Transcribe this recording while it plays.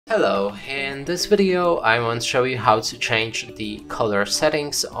Hello, in this video I want to show you how to change the color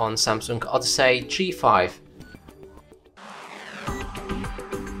settings on Samsung Odyssey G5.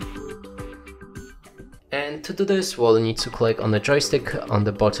 And to do this we'll need to click on the joystick on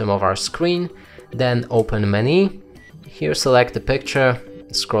the bottom of our screen, then open menu. Here select the picture,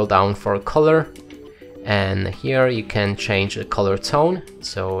 scroll down for color, and here you can change the color tone,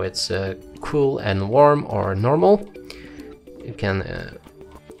 so it's cool and warm or normal. You can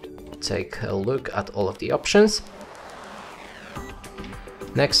take a look at all of the options.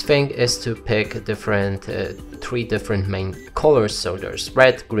 Next thing is to pick three different main colors, so there's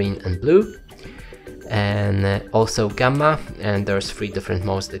red, green and blue, and also gamma, and there's 3 different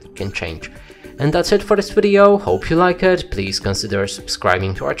modes that you can change. And that's it for this video. Hope you like it. Please consider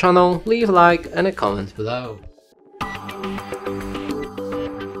subscribing to our channel, leave a like and a comment below.